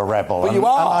serial rebel. But you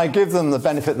are. And I give them the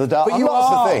benefit of the doubt on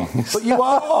lots of things. But you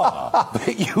are.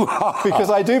 But you are. Because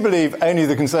I do believe only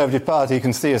the Conservative Party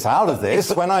can see us out of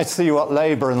this. When I see what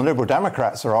Labour and the Liberal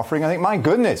Democrats are offering, I think, my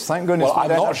goodness, thank goodness well, I'm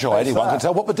not sure anyone can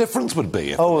tell what the difference would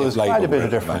be. There's quite a bit of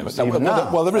difference.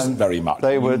 Well, there isn't very much.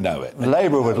 You know it.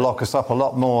 Labour would lock us up a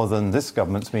lot more than this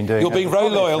government's been doing. You're being very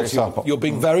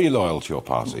loyal to your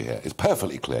party here. It's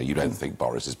perfectly clear you don't think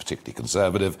Boris is particularly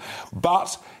Conservative,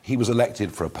 but he was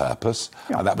elected for a purpose,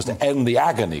 and that was to end the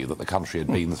agony that the country had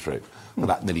been through for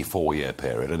that nearly 4-year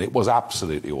period, and it was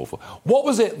absolutely awful. What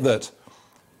was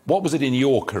it in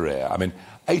your career? I mean,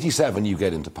 87 you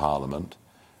get into Parliament,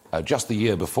 just the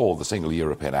year before the Single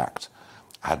European Act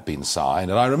had been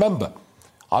signed, and I remember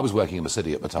I was working in the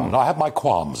city at the time, and I had my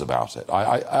qualms about it.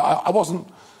 I wasn't...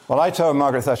 Well, I told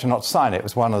Margaret Thatcher not to sign it. It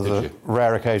was one of the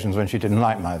rare occasions when she didn't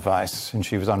like my advice, and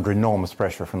she was under enormous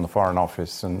pressure from the Foreign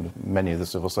Office and many of the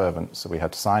civil servants. So we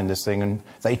had to sign this thing, and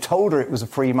they told her it was a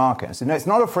free market. I said, no, it's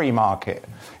not a free market.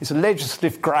 It's a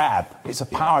legislative grab. It's a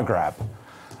power grab.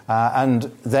 And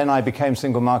then I became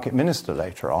Single Market Minister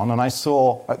later on, and I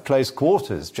saw at close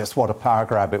quarters just what a power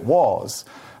grab it was,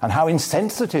 and how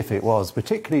insensitive it was,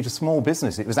 particularly to small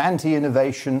business. It was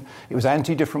anti-innovation, it was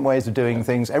anti-different ways of doing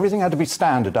things. Everything had to be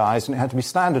standardised, and it had to be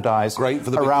standardised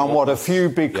around what a few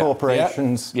big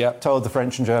corporations told the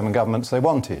French and German governments they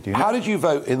wanted. You know? How did you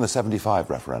vote in the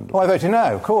 75 referendum? Oh, I voted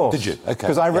no, of course. Did you? Okay.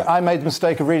 Because I made the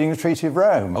mistake of reading the Treaty of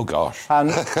Rome. Oh, gosh. And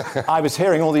I was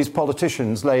hearing all these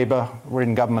politicians, Labour were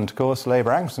in government, of course,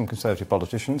 Labour and some Conservative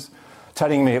politicians,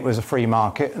 telling me it was a free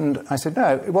market, and I said,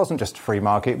 no, it wasn't just a free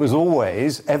market, it was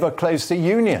always ever closer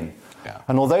union.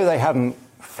 And although they hadn't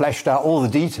fleshed out all the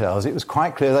details, it was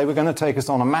quite clear they were going to take us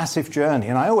on a massive journey,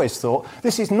 and I always thought,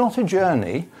 this is not a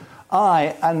journey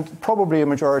I, and probably a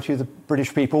majority of the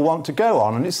British people, want to go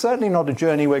on, and it's certainly not a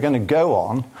journey we're going to go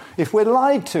on if we're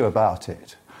lied to about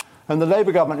it. And the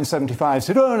Labour government in 75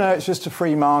 said, oh, no, it's just a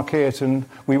free market and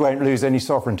we won't lose any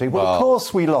sovereignty. Well, of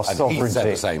course we lost sovereignty. Heath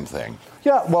said the same thing.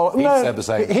 Yeah, well, Heath said the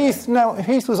same thing.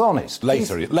 Heath was honest.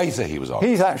 Later he was honest.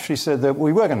 Heath actually said that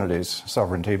we were going to lose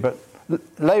sovereignty, but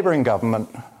Labour in government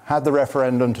had the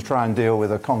referendum to try and deal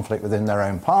with a conflict within their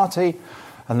own party,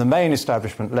 and the main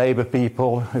establishment Labour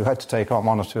people, who had to take on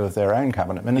one or two of their own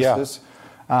cabinet ministers,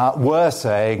 were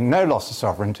saying no loss of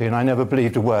sovereignty, and I never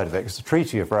believed a word of it, because the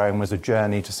Treaty of Rome was a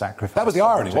journey to sacrifice. That was the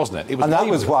irony, wasn't it? And that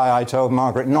was why I told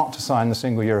Margaret not to sign the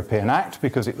Single European Act,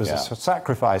 because it was a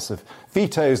sacrifice of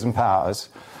vetoes and powers.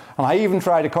 And I even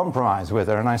tried a compromise with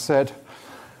her, and I said,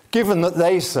 given that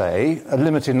they say a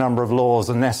limited number of laws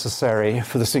are necessary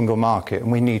for the single market,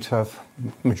 and we need to have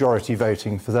majority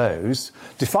voting for those,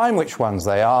 define which ones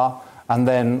they are, and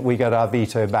then we get our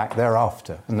veto back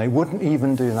thereafter. And they wouldn't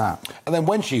even do that. And then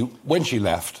when she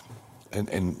left,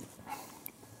 in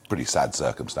pretty sad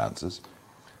circumstances,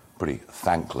 pretty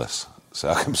thankless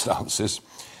circumstances,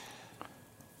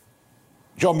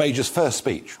 John Major's first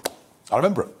speech. I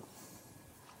remember it.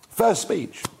 First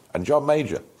speech. And John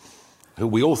Major, who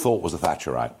we all thought was a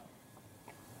Thatcherite,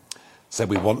 said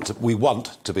we want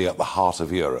to be at the heart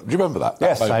of Europe. Do you remember that?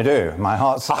 Yes, I do. My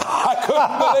heart's... I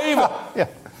couldn't believe it. Yeah.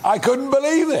 I couldn't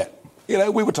believe it. You know,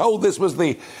 we were told this was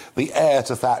the heir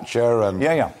to Thatcher, and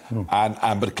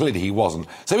but clearly he wasn't.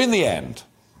 So in the end,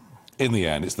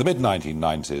 it's the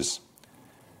mid-1990s,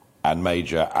 and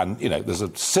Major, and you know, there's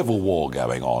a civil war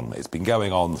going on. It's been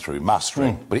going on through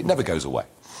Maastricht, but it never goes away.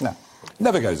 No.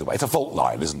 Never goes away. It's a fault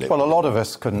line, isn't it? Well, a lot of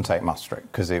us couldn't take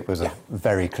Maastricht because it was a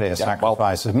very clear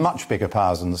sacrifice of much bigger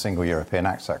powers than the Single European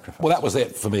Act sacrifice. Well, that was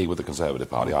it for me with the Conservative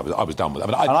Party. I was done with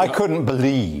it. I couldn't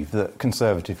believe that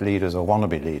Conservative leaders or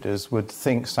wannabe leaders would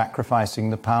think sacrificing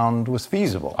the pound was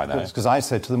feasible. I know. Because I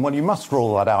said to them, well, you must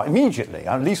rule that out immediately.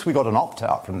 At least we got an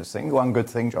opt-out from this thing. The one good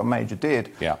thing John Major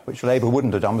did, which Labour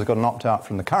wouldn't have done, was got an opt-out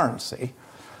from the currency.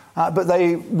 But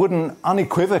they wouldn't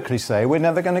unequivocally say, we're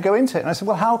never going to go into it. And I said,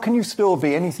 well, how can you still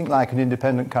be anything like an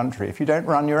independent country if you don't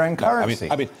run your own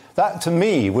currency? I mean that, to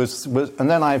me, was...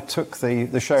 And then I took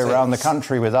the show around the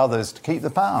country with others to keep the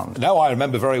pound. No, I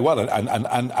remember very well,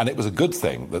 and it was a good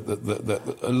thing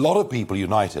that a lot of people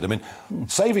united. I mean,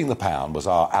 saving the pound was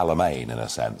our Alamein, in a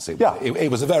sense.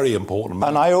 It was a very important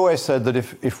moment. And I always said that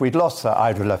if we'd lost that,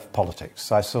 I'd have left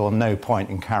politics. I saw no point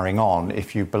in carrying on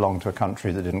if you belonged to a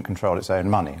country that didn't control its own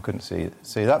money. I couldn't see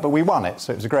that, but we won it,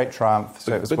 so it was a great triumph,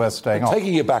 so it was worth staying on.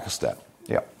 Taking it back a step.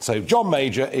 Yeah. So John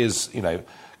Major is, you know,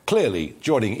 clearly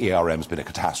joining ERM's been a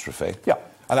catastrophe. Yeah.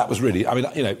 And that was really, I mean,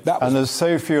 you know, that was... And there's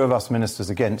so few of us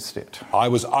ministers against it. I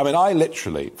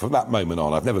literally, from that moment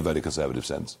on, I've never voted Conservative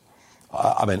since.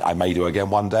 I may do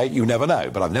again one day, you never know,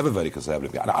 but I've never voted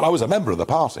Conservative again. And I was a member of the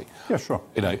party. Yeah, sure.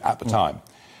 You know, at the time.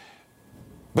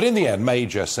 But in the end,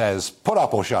 Major says, put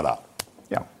up or shut up.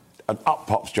 Yeah. And up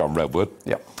pops John Redwood.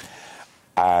 Yeah.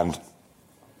 And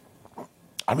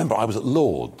I remember I was at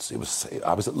Lord's.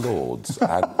 I was at Lord's.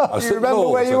 And I was you remember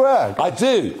where you were? I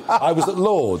do. I was at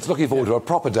Lord's, looking forward to a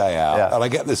proper day out, and I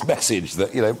get this message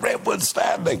that, you know, Redwood's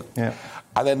standing. Yeah.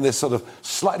 And then this sort of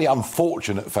slightly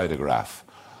unfortunate photograph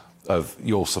of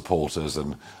your supporters,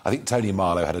 and I think Tony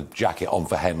Marlow had a jacket on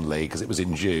for Henley because it was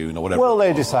in June or whatever. Well,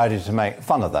 they decided to make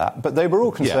fun of that, but they were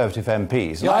all Conservative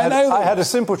MPs. Yeah, I had a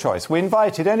simple choice. We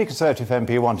invited any Conservative MP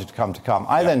who wanted to come.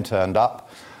 I then turned up.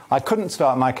 I couldn't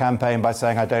start my campaign by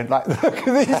saying I don't like the look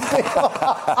of these things.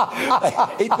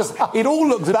 it all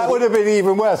looked... That would have been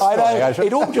even worse. I know.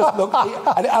 It all just looked...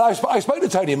 And I spoke to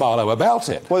Tony Marlow about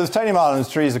it. Well, there's Tony Marlow and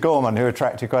Theresa Gorman who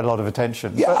attracted quite a lot of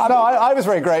attention. Yeah, but I was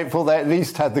very grateful they at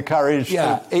least had the courage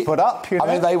to put up, you know.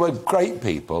 I mean, they were great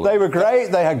people. They were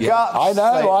great. They had guts. I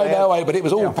know. But it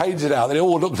was all painted out. It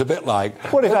all looked a bit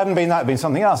like... Well, if it hadn't been that, it would have been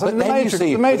something else. But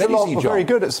the major lot were very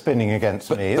good at spinning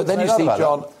against me. But then you see,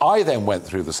 John, I then went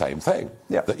through the same thing.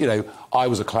 Yep. That, you know, I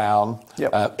was a clown.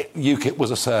 Yep. UKIP was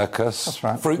a circus. That's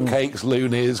right. Fruitcakes,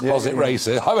 loonies, closet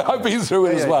races. I've been through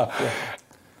it as well. Yeah.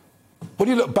 When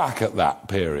you look back at that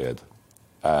period,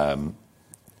 are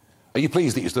you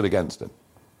pleased that you stood against him?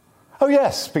 Oh,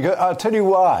 yes. Because I'll tell you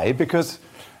why. Because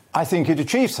I think it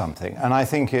achieved something. And I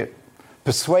think it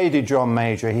persuaded John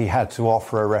Major he had to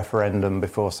offer a referendum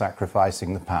before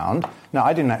sacrificing the pound. Now,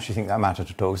 I didn't actually think that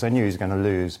mattered at all because I knew he was going to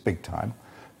lose big time.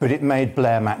 But it made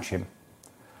Blair match him.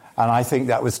 And I think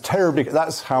that was terribly...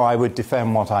 That's how I would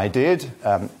defend what I did.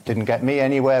 Didn't get me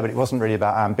anywhere, but it wasn't really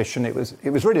about ambition. It was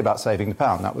really about saving the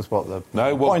pound. That was what the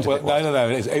point of it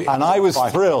was. No. And I was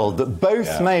thrilled that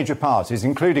both major parties,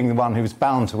 including the one who was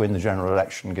bound to win the general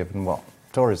election, given what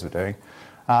Tories were doing,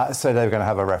 said they were going to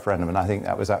have a referendum. And I think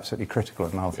that was absolutely critical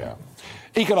in the whole thing.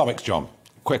 Economics, John.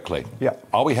 Quickly, yeah.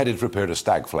 Are we headed for a period of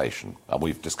stagflation? And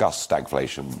we've discussed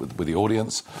stagflation with the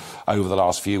audience over the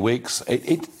last few weeks.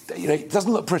 It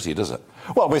doesn't look pretty, does it?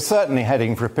 Well, we're certainly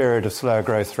heading for a period of slower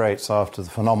growth rates after the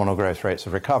phenomenal growth rates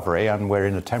of recovery, and we're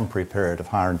in a temporary period of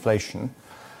higher inflation.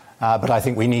 But I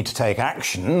think we need to take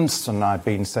actions, and I've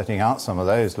been setting out some of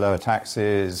those: lower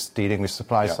taxes, dealing with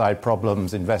supply-side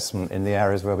problems, investment in the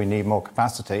areas where we need more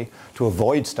capacity to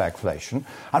avoid stagflation.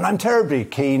 And I'm terribly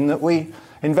keen that we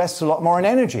invest a lot more in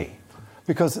energy,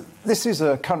 because this is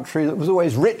a country that was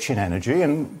always rich in energy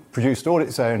and produced all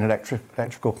its own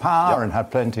electrical power and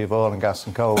had plenty of oil and gas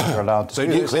and coal which are allowed to do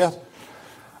nuclear?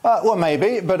 Well,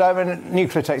 maybe, but I mean,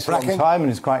 nuclear takes a long time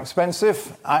and is quite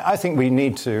expensive. I think we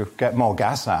need to get more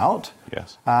gas out.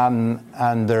 Yes.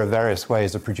 And there are various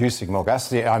ways of producing more gas.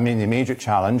 The immediate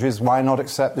challenge is why not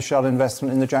accept the Shell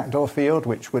investment in the Jackdaw field,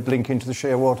 which would link into the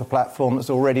Shearwater platform that's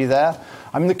already there.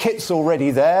 I mean, the kit's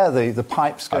already there. The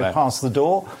pipes go past the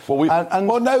door.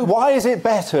 Why is it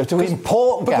better to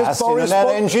import gas in an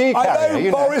LNG carrier? I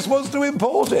know Boris wants to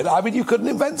import it. I mean, you couldn't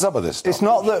invent some of this stuff. It's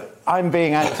not that I'm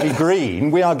being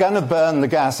anti-green. We are going to burn the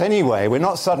gas anyway. We're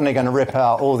not suddenly going to rip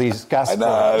out all these gas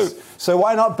plants. So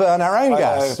why not burn our own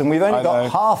gas? And we've only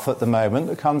got half at the moment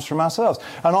that comes from ourselves.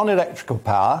 And on electrical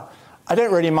power, I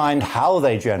don't really mind how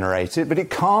they generate it, but it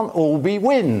can't all be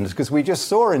wind, because we just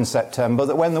saw in September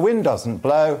that when the wind doesn't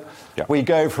blow, we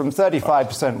go from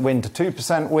 35% wind to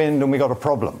 2% wind, and we got a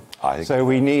problem. So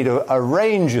we need a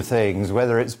range of things,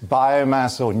 whether it's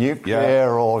biomass or nuclear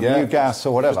or new gas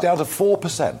or whatever. It was down to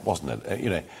 4%, wasn't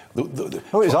it?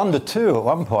 It was under 2 at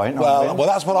one point. Well,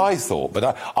 that's what I thought.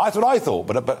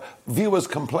 But But viewers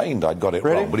complained I'd got it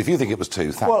wrong. But if you think it was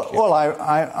 2, thank you. Well,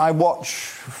 I watch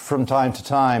from time to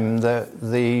time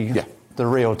the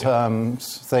real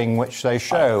terms thing, which they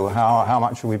show how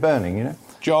much are we burning.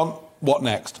 John, what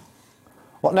next?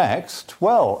 What next?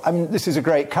 Well, I mean, this is a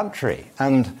great country,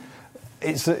 and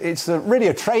it's really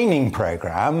a training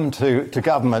programme to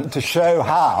government to show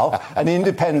how an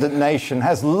independent nation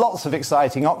has lots of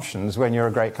exciting options when you're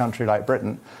a great country like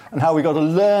Britain, and how we've got to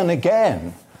learn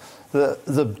again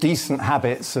the decent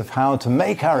habits of how to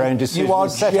make our own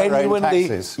decisions, set our own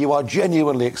taxes. You are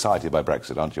genuinely excited by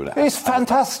Brexit, aren't you? It's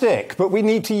fantastic, but we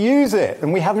need to use it,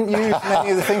 and we haven't used many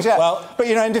of the things yet. But,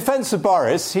 in defence of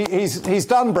Boris, he's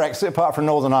done Brexit, apart from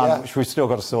Northern Ireland, which we've still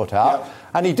got to sort out,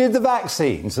 and he did the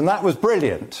vaccines, and that was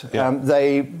brilliant.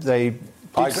 They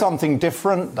did something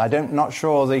different. I'm not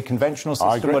sure the conventional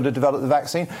system would have developed the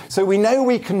vaccine. So we know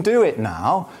we can do it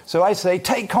now. So I say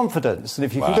take confidence. And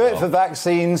if you can do it for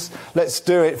vaccines, let's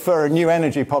do it for a new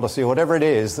energy policy or whatever it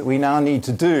is that we now need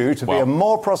to do to be a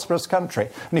more prosperous country.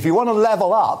 And if you want to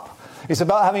level up, it's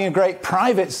about having a great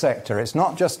private sector. It's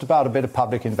not just about a bit of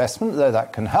public investment, though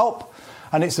that can help.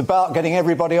 And it's about getting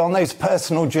everybody on those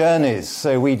personal journeys.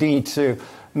 So we need to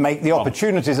make the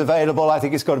opportunities available. I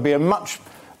think it's got to be a much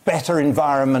better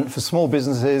environment for small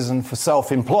businesses and for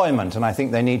self-employment, and I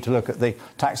think they need to look at the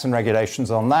tax and regulations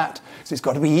on that. So it's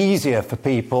got to be easier for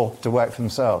people to work for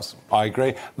themselves. I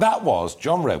agree. That was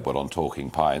John Redwood on Talking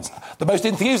Pints. The most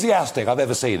enthusiastic I've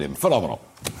ever seen him. Phenomenal.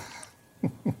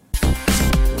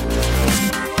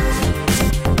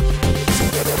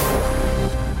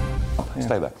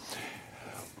 Stay there.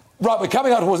 Right, we're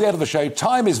coming out towards the end of the show.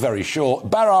 Time is very short.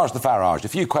 Barrage the Farage. A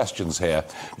few questions here.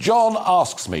 John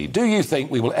asks me, do you think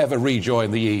we will ever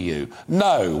rejoin the EU?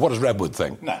 No. What does Redwood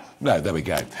think? No, there we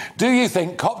go. Do you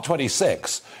think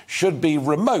COP26 should be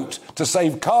remote to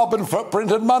save carbon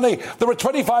footprint and money? There are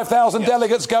 25,000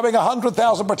 delegates going,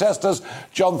 100,000 protesters.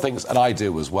 John thinks, and I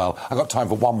do as well. I've got time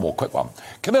for one more quick one.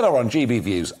 Camilla on GB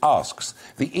Views asks,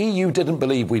 the EU didn't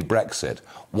believe we'd Brexit.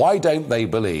 Why don't they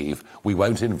believe we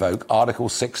won't invoke Article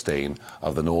 16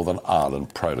 of the Northern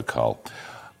Ireland Protocol?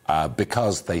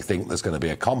 Because they think there's going to be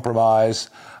a compromise,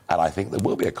 and I think there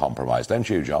will be a compromise. Don't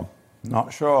you, John?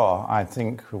 Not sure. I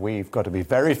think we've got to be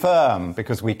very firm,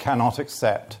 because we cannot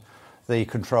accept the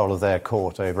control of their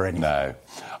court over anything. No.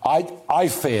 I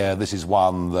fear this is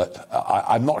one that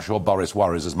I'm not sure Boris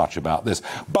worries as much about this.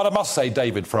 But I must say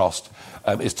David Frost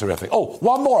is terrific. Oh,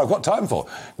 one more I've got time for.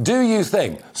 Do you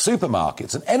think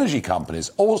supermarkets and energy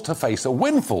companies ought to face a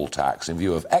windfall tax in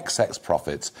view of excess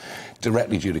profits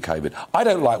directly due to COVID? I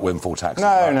don't like windfall taxes.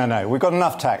 No. We've got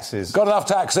enough taxes. Got enough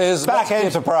taxes. Back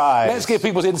enterprise. Let's give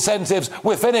people incentives.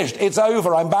 We're finished. It's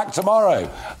over. I'm back tomorrow.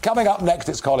 Coming up next,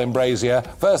 it's Colin Brazier.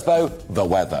 First, though, the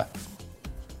weather.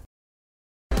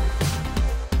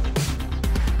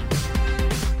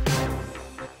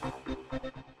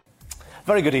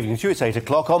 Very good evening to you. It's 8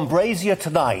 o'clock. On Brazier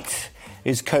tonight,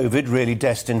 is COVID really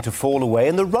destined to fall away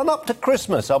in the run-up to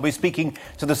Christmas? I'll be speaking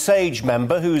to the SAGE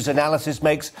member whose analysis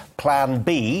makes Plan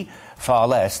B far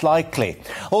less likely.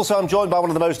 Also, I'm joined by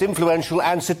one of the most influential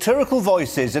and satirical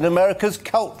voices in America's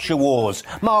culture wars,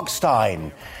 Mark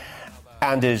Steyn.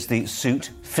 And is the suit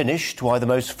finished? Why the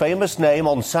most famous name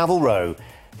on Savile Row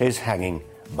is hanging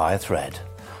by a thread.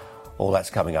 All that's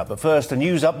coming up. But first, a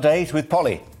news update with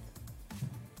Polly.